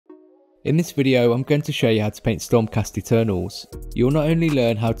In this video, I'm going to show you how to paint Stormcast Eternals. You'll not only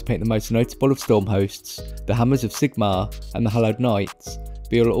learn how to paint the most notable of Stormhosts, the Hammers of Sigmar and the Hallowed Knights,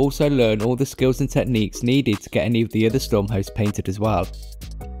 but you'll also learn all the skills and techniques needed to get any of the other Stormhosts painted as well.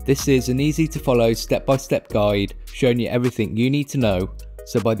 This is an easy to follow step-by-step guide showing you everything you need to know,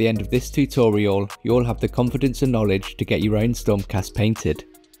 so by the end of this tutorial, you'll have the confidence and knowledge to get your own Stormcast painted.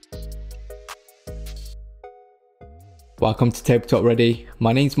 Welcome to TableTopReady,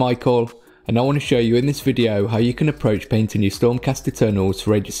 my name's Michael, and I want to show you in this video how you can approach painting your Stormcast Eternals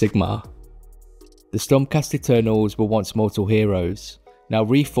for Age of Sigmar. The Stormcast Eternals were once mortal heroes, now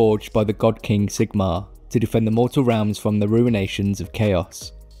reforged by the God King Sigmar to defend the mortal realms from the ruinations of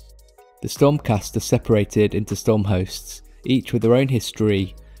chaos. The Stormcast are separated into Stormhosts, each with their own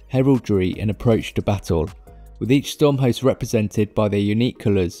history, heraldry and approach to battle, with each Stormhost represented by their unique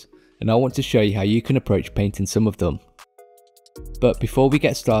colours, and I want to show you how you can approach painting some of them. But before we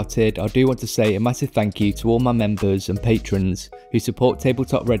get started, I do want to say a massive thank you to all my members and patrons who support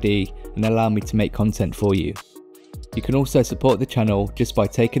TableTopReady and allow me to make content for you. You can also support the channel just by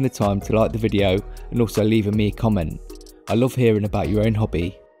taking the time to like the video and also leaving me a comment. I love hearing about your own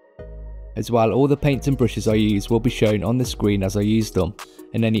hobby. As well, all the paints and brushes I use will be shown on the screen as I use them,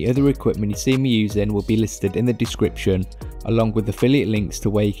 and any other equipment you see me using will be listed in the description, along with affiliate links to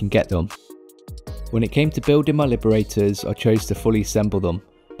where you can get them. When it came to building my Liberators, I chose to fully assemble them,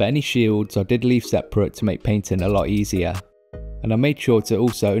 but any shields I did leave separate to make painting a lot easier. And I made sure to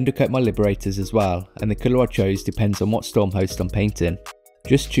also undercoat my Liberators as well, and the colour I chose depends on what Stormhost I'm painting.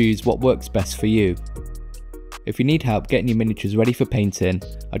 Just choose what works best for you. If you need help getting your miniatures ready for painting,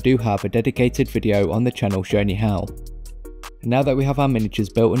 I do have a dedicated video on the channel showing you how. And now that we have our miniatures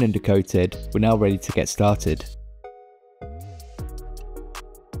built and undercoated, we're now ready to get started.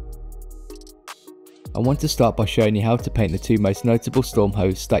 I want to start by showing you how to paint the two most notable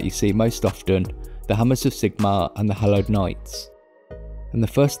Stormhosts that you see most often, the Hammers of Sigmar and the Hallowed Knights. And the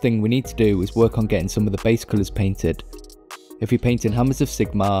first thing we need to do is work on getting some of the base colours painted. If you're painting Hammers of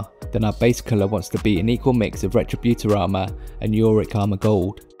Sigmar, then our base colour wants to be an equal mix of Retributor armour and Yorick armour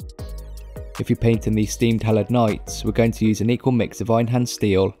gold. If you're painting these steamed Hallowed Knights, we're going to use an equal mix of Iron Hand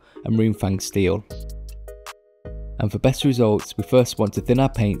steel and Runefang steel. And for best results, we first want to thin our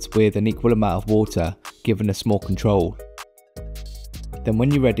paints with an equal amount of water, given us more control. Then when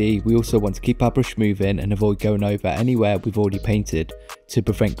you're ready, we also want to keep our brush moving and avoid going over anywhere we've already painted, to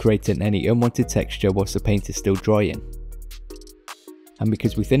prevent creating any unwanted texture whilst the paint is still drying. And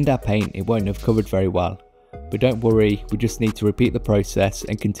because we thinned our paint, it won't have covered very well. But don't worry, we just need to repeat the process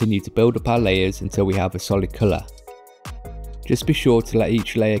and continue to build up our layers until we have a solid colour. Just be sure to let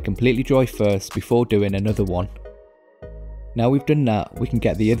each layer completely dry first before doing another one. Now we've done that, we can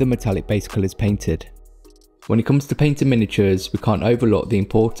get the other metallic base colours painted. When it comes to painting miniatures, we can't overlook the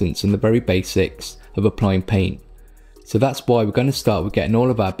importance and the very basics of applying paint. So that's why we're going to start with getting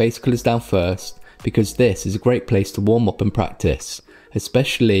all of our base colours down first, because this is a great place to warm up and practice,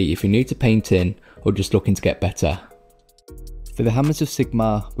 especially if you're new to painting or just looking to get better. For the Hammers of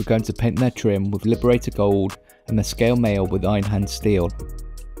Sigmar, we're going to paint their trim with Liberator gold and the scale mail with Iron Hand steel.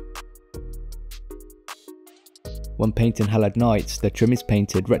 When painting Hallowed Knights, their trim is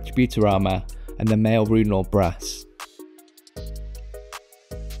painted Retributor armour and the mail Runelord brass.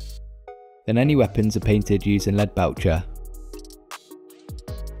 Then any weapons are painted using Leadbelcher.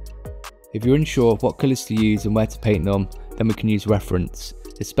 If you're unsure of what colours to use and where to paint them, then we can use reference,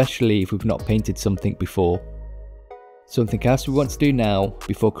 especially if we've not painted something before. Something else we want to do now,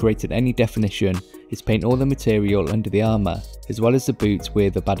 before creating any definition, is paint all the material under the armour, as well as the boots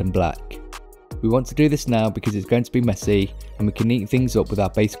with Abaddon black. We want to do this now because it's going to be messy and we can neaten things up with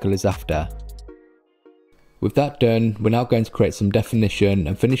our base colours after. With that done, we're now going to create some definition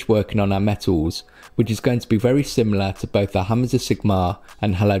and finish working on our metals, which is going to be very similar to both our Hammers of Sigmar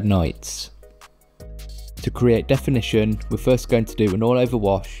and Hallowed Knights. To create definition, we're first going to do an all over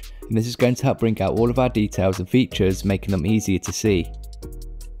wash, and this is going to help bring out all of our details and features, making them easier to see.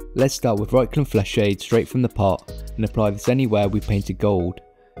 Let's start with right colour flesh shade straight from the pot and apply this anywhere we painted gold.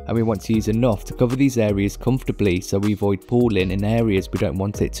 And we want to use enough to cover these areas comfortably so we avoid pooling in areas we don't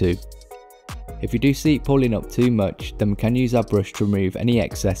want it to. If you do see it pooling up too much, then we can use our brush to remove any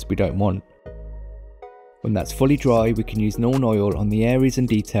excess we don't want. When that's fully dry, we can use Nuln Oil on the areas and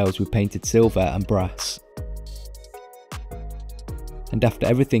details we painted silver and brass. And after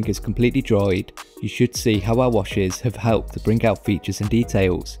everything is completely dried, you should see how our washes have helped to bring out features and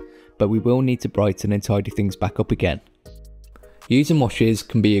details, but we will need to brighten and tidy things back up again. Using washes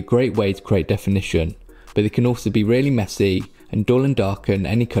can be a great way to create definition, but they can also be really messy and dull and darken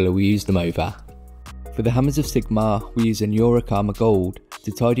any colour we use them over. For the Hammers of Sigmar, we're using Yorick armour gold,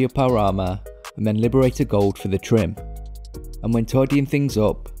 to tidy up our armour and then liberate a gold for the trim. And when tidying things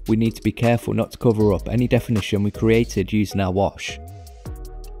up, we need to be careful not to cover up any definition we created using our wash.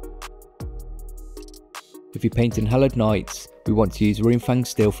 If you're painting Hallowed Knights, we want to use Runefang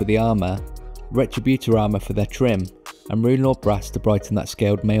Steel for the armour, Retributor armour for their trim, and Runelord Brass to brighten that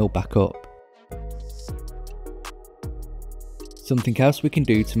scaled mail back up. Something else we can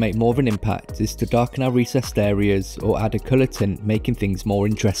do to make more of an impact is to darken our recessed areas or add a colour tint, making things more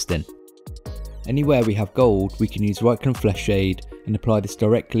interesting. Anywhere we have gold, we can use Reikland Flesh Shade and apply this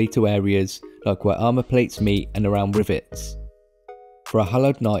directly to areas like where armour plates meet and around rivets. For our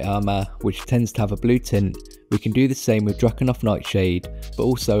Hallowed Knight armour, which tends to have a blue tint, we can do the same with Drakenhof Nightshade, but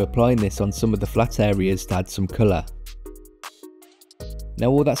also applying this on some of the flat areas to add some colour. Now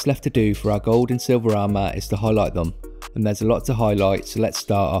all that's left to do for our gold and silver armour is to highlight them, and there's a lot to highlight, so let's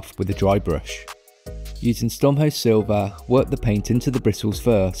start off with a dry brush. Using Stormhost Silver, work the paint into the bristles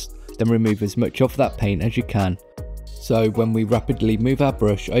first, then remove as much of that paint as you can, so when we rapidly move our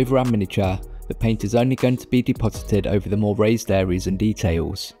brush over our miniature, the paint is only going to be deposited over the more raised areas and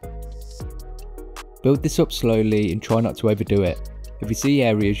details. Build this up slowly and try not to overdo it. If you see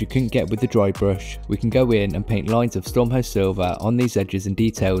areas you couldn't get with the dry brush, we can go in and paint lines of Stormhost Silver on these edges and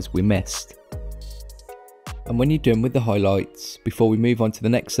details we missed. And when you're done with the highlights, before we move on to the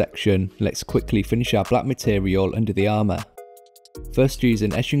next section, let's quickly finish our black material under the armour. First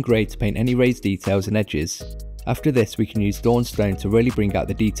using Eshin Grey to paint any raised details and edges. After this we can use Dawnstone to really bring out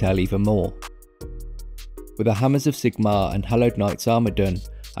the detail even more. With the Hammers of Sigmar and Hallowed Knight's armour done,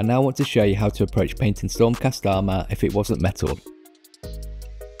 I now want to show you how to approach painting Stormcast armour if it wasn't metal.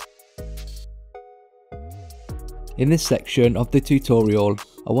 In this section of the tutorial,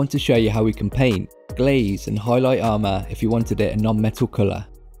 I want to show you how we can paint, glaze and highlight armour if you wanted it a non-metal colour.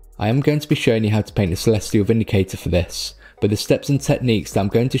 I am going to be showing you how to paint a Celestial Vindicator for this, but the steps and techniques that I'm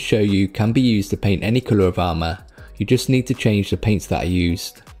going to show you can be used to paint any colour of armour. You just need to change the paints that are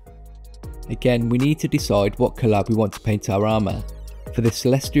used. Again, we need to decide what colour we want to paint our armour. For this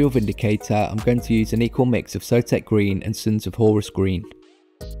Celestial Vindicator, I'm going to use an equal mix of Sotek Green and Sons of Horus Green.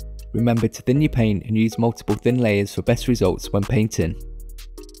 Remember to thin your paint and use multiple thin layers for best results when painting.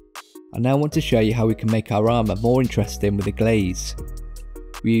 I now want to show you how we can make our armour more interesting with a glaze.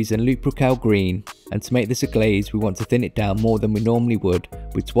 We're using Leadbelcher Green, and to make this a glaze we want to thin it down more than we normally would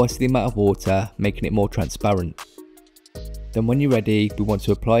with twice the amount of water, making it more transparent. Then when you're ready, we want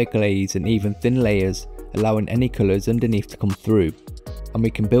to apply a glaze in even thin layers, allowing any colours underneath to come through. And we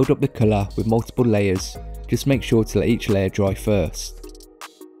can build up the colour with multiple layers, just make sure to let each layer dry first.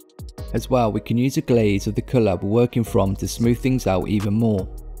 As well, we can use a glaze of the colour we're working from to smooth things out even more.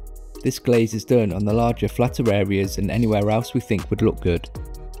 This glaze is done on the larger, flatter areas and anywhere else we think would look good.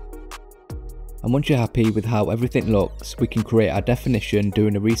 And once you're happy with how everything looks, we can create our definition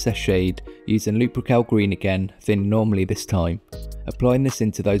doing a recess shade using Leadbelcher Green again, thin normally this time, applying this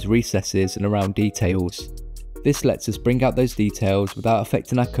into those recesses and around details. This lets us bring out those details without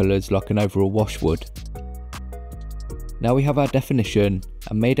affecting our colours like an overall wash would. Now we have our definition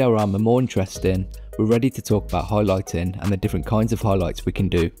and made our armour more interesting, we're ready to talk about highlighting and the different kinds of highlights we can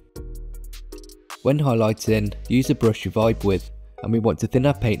do. When highlighting, use a brush you vibe with, and we want to thin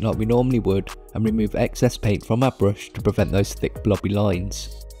our paint like we normally would and remove excess paint from our brush to prevent those thick blobby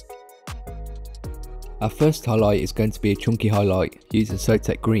lines. Our first highlight is going to be a chunky highlight using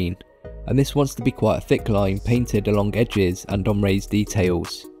Sotek Green, and this wants to be quite a thick line painted along edges and on raised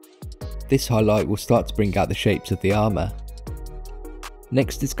details. This highlight will start to bring out the shapes of the armour.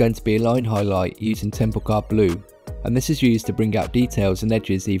 Next is going to be a line highlight using Templar Blue, and this is used to bring out details and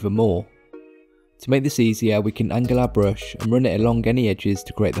edges even more. To make this easier, we can angle our brush and run it along any edges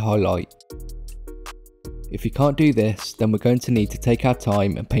to create the highlight. If you can't do this, then we're going to need to take our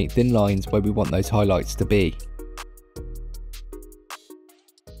time and paint thin lines where we want those highlights to be.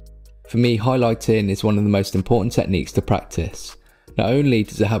 For me, highlighting is one of the most important techniques to practice. Not only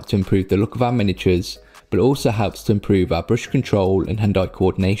does it help to improve the look of our miniatures, but it also helps to improve our brush control and hand-eye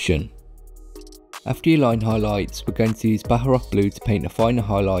coordination. After your line highlights, we're going to use Baharroth Blue to paint a finer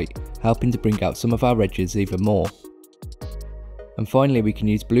highlight, helping to bring out some of our edges even more. And finally we can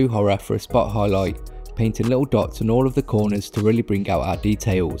use Blue Horror for a spot highlight, painting little dots on all of the corners to really bring out our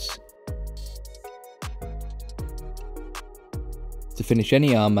details. To finish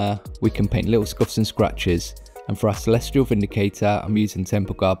any armour, we can paint little scuffs and scratches, and for our Celestial Vindicator I'm using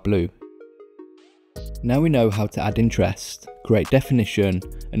Templar Blue. Now we know how to add interest, create definition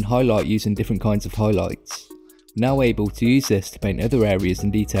and highlight using different kinds of highlights. We're now able to use this to paint other areas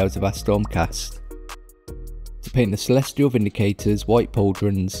and details of our Stormcast. To paint the Celestial Vindicators white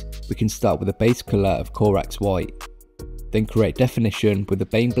pauldrons, we can start with a base colour of Corax White. Then create definition with the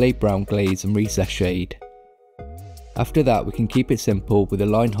Baneblade brown glaze and recess shade. After that we can keep it simple with a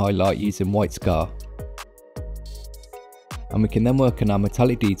line highlight using white scar. And we can then work on our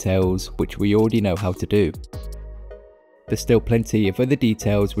metallic details, which we already know how to do. There's still plenty of other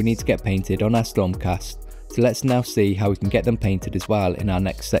details we need to get painted on our Stormcast, so let's now see how we can get them painted as well in our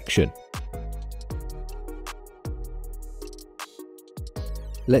next section.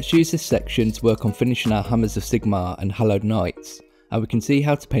 Let's use this section to work on finishing our hammers of Sigmar and hallowed knights, and we can see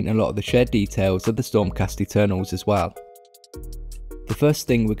how to paint a lot of the shared details of the Stormcast Eternals as well. The first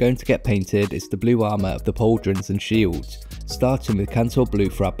thing we're going to get painted is the blue armour of the pauldrons and shields, starting with Cantor blue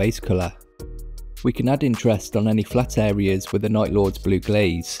for our base colour. We can add interest on any flat areas with the Night Lord's blue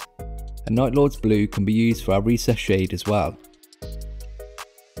glaze, and Night Lord's blue can be used for our recess shade as well.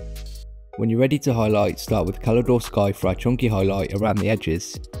 When you're ready to highlight, start with Caledor Sky for our chunky highlight around the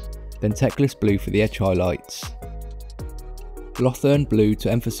edges, then Teclis blue for the edge highlights, Lothern blue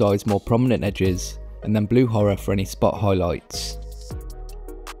to emphasise more prominent edges, and then blue horror for any spot highlights.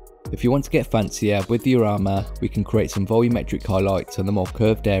 If you want to get fancier with your armour, we can create some volumetric highlights on the more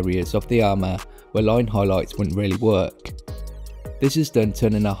curved areas of the armour where line highlights wouldn't really work. This is done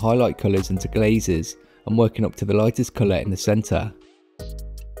turning our highlight colours into glazes and working up to the lightest colour in the centre.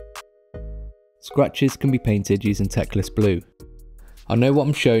 Scratches can be painted using Teclis blue. I know what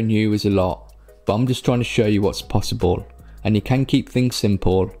I'm showing you is a lot, but I'm just trying to show you what's possible, and you can keep things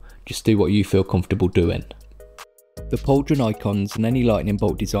simple, just do what you feel comfortable doing. The pauldron icons and any lightning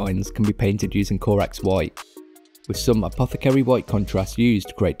bolt designs can be painted using Corax white, with some apothecary white contrast used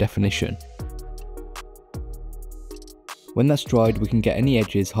to create definition. When that's dried, we can get any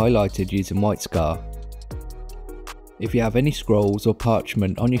edges highlighted using white scar. If you have any scrolls or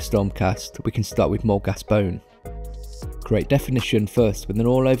parchment on your Stormcast, we can start with Morghast bone. Create definition first with an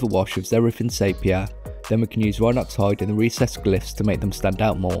all over wash of Xerath and Sapia, then we can use Rhinox hide and the recessed glyphs to make them stand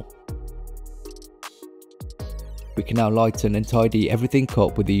out more. We can now lighten and tidy everything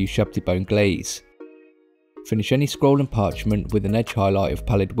up with the Ushabti bone glaze. Finish any scroll and parchment with an edge highlight of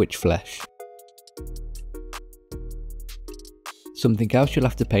pallid witch flesh. Something else you'll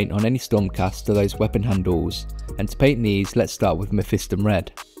have to paint on any Stormcast are those weapon handles, and to paint these let's start with Mephiston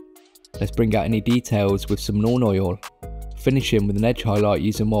red. Let's bring out any details with some Norn oil, finishing with an edge highlight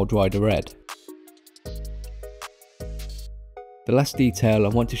using Wild Rider red. The last detail I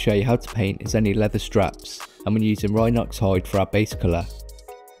want to show you how to paint is any leather straps, and we're using Rhinox hide for our base colour.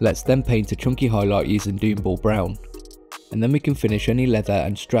 Let's then paint a chunky highlight using Doomball brown, and then we can finish any leather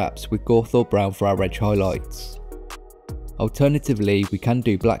and straps with Gorthor brown for our edge highlights. Alternatively, we can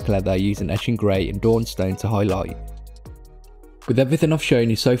do black leather using Eshin Grey and Dawnstone to highlight. With everything I've shown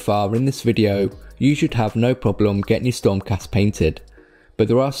you so far in this video, you should have no problem getting your Stormcast painted, but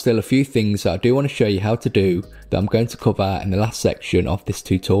there are still a few things that I do want to show you how to do that I'm going to cover in the last section of this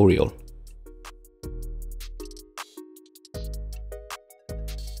tutorial.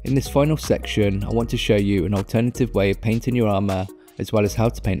 In this final section, I want to show you an alternative way of painting your armour, as well as how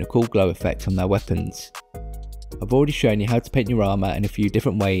to paint a cool glow effect on their weapons. I've already shown you how to paint your armour in a few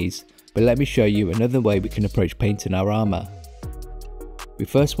different ways, but let me show you another way we can approach painting our armour. We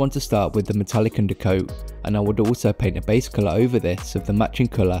first want to start with the metallic undercoat, and I would also paint a base colour over this of the matching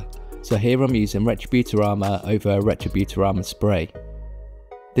colour, so here I'm using Retributor armour over Retributor armour spray.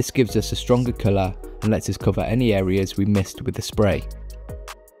 This gives us a stronger colour and lets us cover any areas we missed with the spray.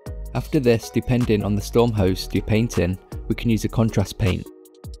 After this, depending on the Stormhost you're painting, we can use a contrast paint.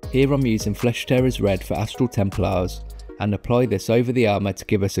 Here I'm using Flesh Tearers red for Astral Templars, and apply this over the armour to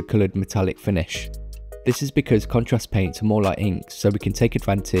give us a coloured metallic finish. This is because contrast paints are more like inks, so we can take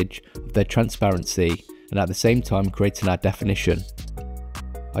advantage of their transparency and at the same time creating our definition.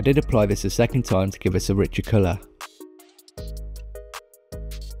 I did apply this a second time to give us a richer colour.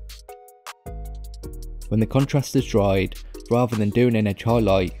 When the contrast is dried, rather than doing an edge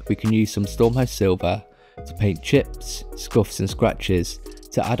highlight, we can use some Stormhost silver to paint chips, scuffs and scratches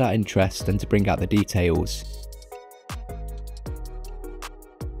to add our interest and to bring out the details.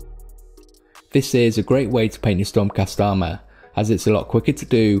 This is a great way to paint your Stormcast armour, as it's a lot quicker to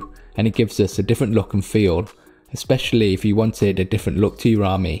do and it gives us a different look and feel, especially if you wanted a different look to your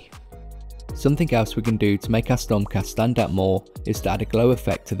army. Something else we can do to make our Stormcast stand out more is to add a glow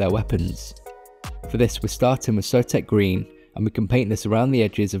effect to their weapons. For this we're starting with Sotek green, and we can paint this around the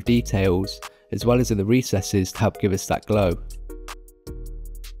edges of details as well as in the recesses to help give us that glow.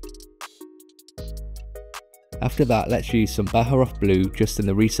 After that, let's use some Baharroth blue just in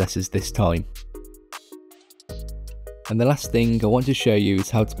the recesses this time. And the last thing I want to show you is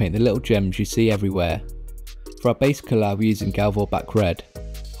how to paint the little gems you see everywhere. For our base colour we're using Galvor Back Red,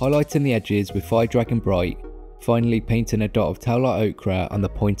 highlighting the edges with Fire Dragon Bright, finally painting a dot of Taular ochre on the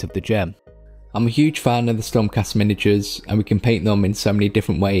point of the gem. I'm a huge fan of the Stormcast miniatures and we can paint them in so many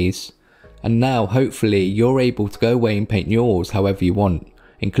different ways. And now hopefully you're able to go away and paint yours however you want,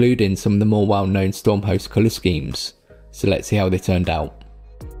 including some of the more well-known Stormhost colour schemes. So let's see how they turned out.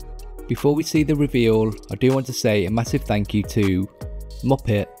 Before we see the reveal, I do want to say a massive thank you to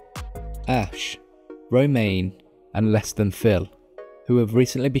Muppet, Ash, Romaine and Less Than Phil, who have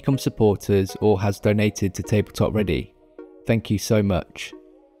recently become supporters or has donated to TableTopReady. Thank you so much.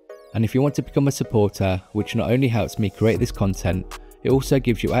 And if you want to become a supporter, which not only helps me create this content, it also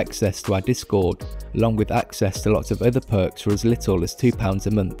gives you access to our Discord, along with access to lots of other perks for as little as £2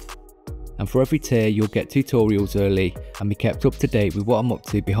 a month. And for every tier you'll get tutorials early and be kept up to date with what I'm up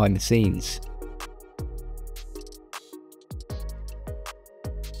to behind the scenes.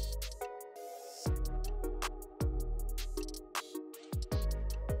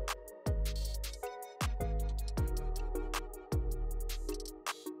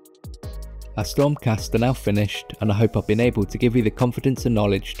 Our Stormcasts are now finished and I hope I've been able to give you the confidence and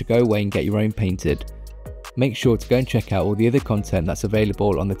knowledge to go away and get your own painted. Make sure to go and check out all the other content that's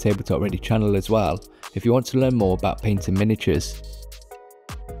available on the TableTopReady channel as well if you want to learn more about painting miniatures.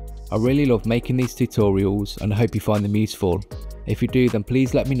 I really love making these tutorials and I hope you find them useful. If you do, then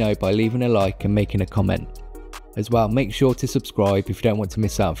please let me know by leaving a like and making a comment. As well, make sure to subscribe if you don't want to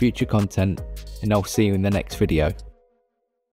miss out on future content, and I'll see you in the next video.